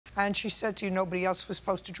And she said to you nobody else was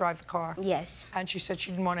supposed to drive the car? Yes. And she said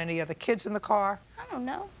she didn't want any other kids in the car? I don't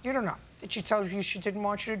know. You don't know. Did she tell you she didn't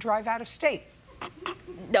want you to drive out of state?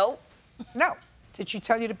 No. No. Did she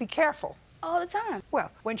tell you to be careful? All the time.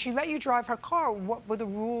 Well, when she let you drive her car, what were the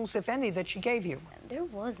rules, if any, that she gave you? There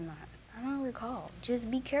was not. I don't recall.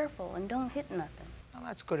 Just be careful and don't hit nothing. Well,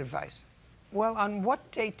 that's good advice. Well, on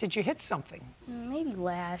what date did you hit something? Maybe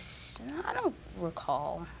last... I don't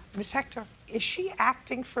recall. Miss Hector, is she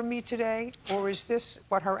acting for me today, or is this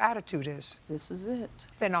what her attitude is? This is it.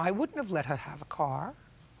 Then I wouldn't have let her have a car.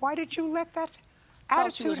 Why did you let that Thought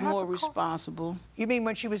attitude she was have more a car? responsible. You mean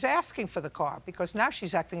when she was asking for the car? Because now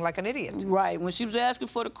she's acting like an idiot. Right. When she was asking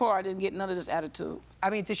for the car, I didn't get none of this attitude. I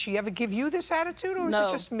mean, did she ever give you this attitude, or is No.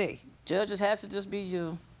 it just me? Judge, it has to just be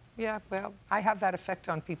you. Yeah, well, I have that effect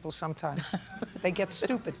on people sometimes. They get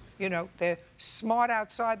stupid, you know. They're smart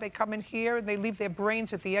outside, they come in here, and they leave their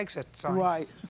brains at the exit sign. Right.